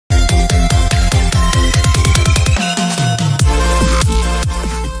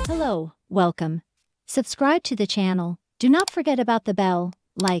Welcome. Subscribe to the channel. Do not forget about the bell.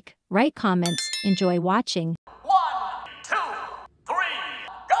 Like, write comments. Enjoy watching. 1, 2, 3,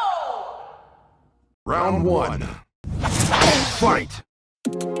 go! Round 1. Fight!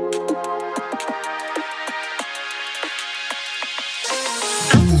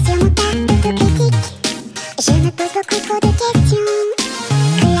 Assis sur mon tas d'autocritique, je me pose beaucoup trop de questions.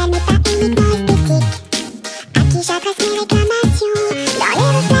 Cruel mais pas uniquement esthétique. À qui j'adresse mes réclamations? Dans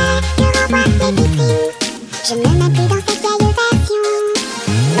les reflets que renvoient les vitrines, je ne me mets plus dans cette vieille version.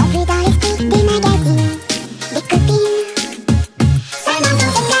 Non plus dans l'esprit des magazines, des copines. Seulement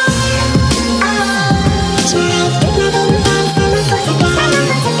pour te plaire. Oh, je me rêve toute ma vie nouvelle, seulement pour te plaire. Seulement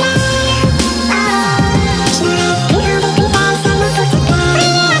pour te plaire. Oh, je me rêve plus grande et plus belle, seulement pour te plaire.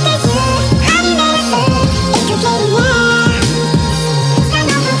 Briller à tes yeux, rallumer le feu et toutes les lumières.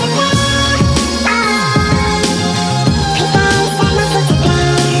 Seulement pour te plaire. Oh, plus belle, seulement pour te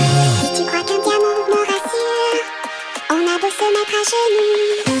plaire. Si tu crois qu'un diamant me rassure, on a beau se mettre à genoux.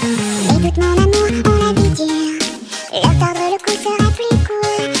 Les doutes, mon amour, ont la vie dure. Leur tordre le cou sera plus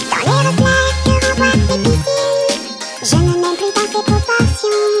court. Dans les reflets que renvoient les piscines, je ne m'aime plus dans ces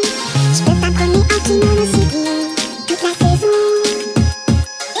proportions. Je peux pas promener en kimono sublime toute la saison.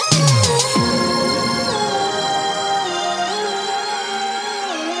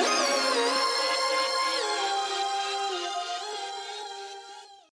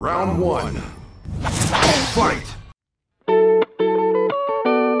 Round 1. Fight!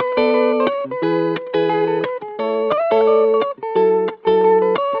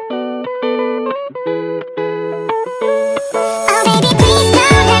 Oh baby please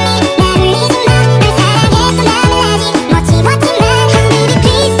don't hurt me, 나를 잊지 마. 널 사랑해서 맘을 아직 못 지웠지만. Oh baby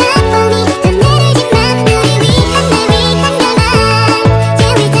please stop for me, 좀 내리지 마. 너를 위한 날 위한 것만.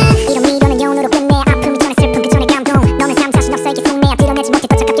 Till we done. 이런 미련은 영혼으로 끝내. 아픔이 전에 슬픔 그 전에 감동. 너는 삶 자신 없어 이게 속내야. 드러내지 못해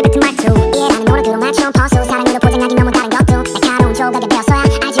또 착각해 뱉은 말투. 이해라는 노력으로 맞춰온 퍼즐. 사랑으로 포장하기 너무 다른 것도 날카로운 조각에 베어서야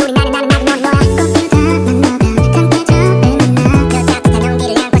알지. 우리 나는 너는 너야. 꽃보다 난 너가 함께 처음에는 나. 그 따뜻한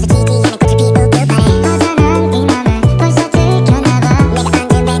온기를 양보해서 지지하는 꽃을 피우길 바래. 어쩌면 이 맘을 벌써 들켰나봐. 내가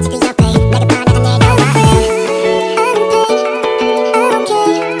앉은 벤치 그 옆에 내가 반하다 내려와. I'm okay.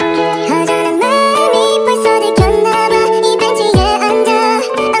 허전한 마음이 벌써 들켰나봐. 이 벤치에 앉아.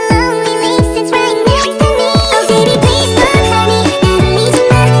 A lonely leaf sits right next to me. Oh baby please don't hurt me, 나를 잊지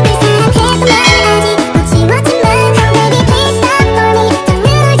마. 널 사랑해서 맘을 아직 못 지웠지만. Oh baby please stop for me, 좀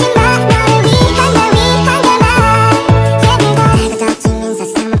누르지 마. 너를 위한 날 위한 것만. 제발 봐. 걷어지면서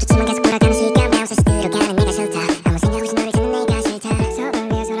세상 멈췄지만 계속 돌아가는 시간. 내 옷을 들어가는 내가 싫다. 아무 생각 없이 너를 찾는 내가 싫다. 서로를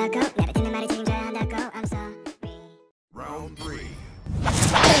위해서라고 내뱉는 말을 책임져야 한다고. I'm sorry. Round 3.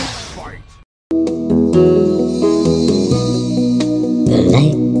 Fight! The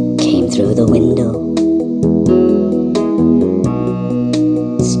light came through the window,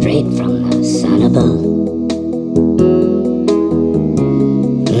 straight from the sun above.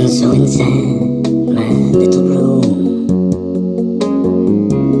 And so inside my little room,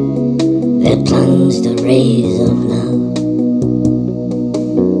 there plunged the rays of love,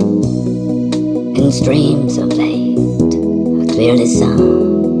 in streams of light I clearly saw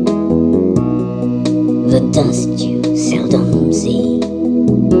the dust you seldom see,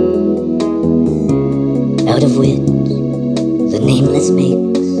 out of which the nameless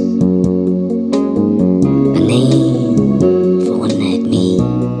makes a name for one like me.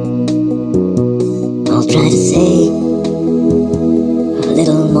 I'll try to say a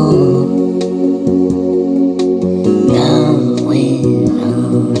little more. Love went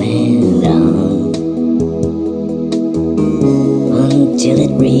on and on until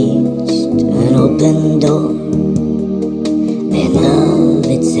it reached an open door. And love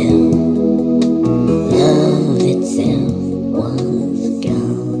itself was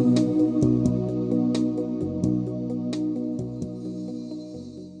gone.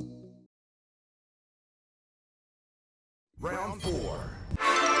 Round 4.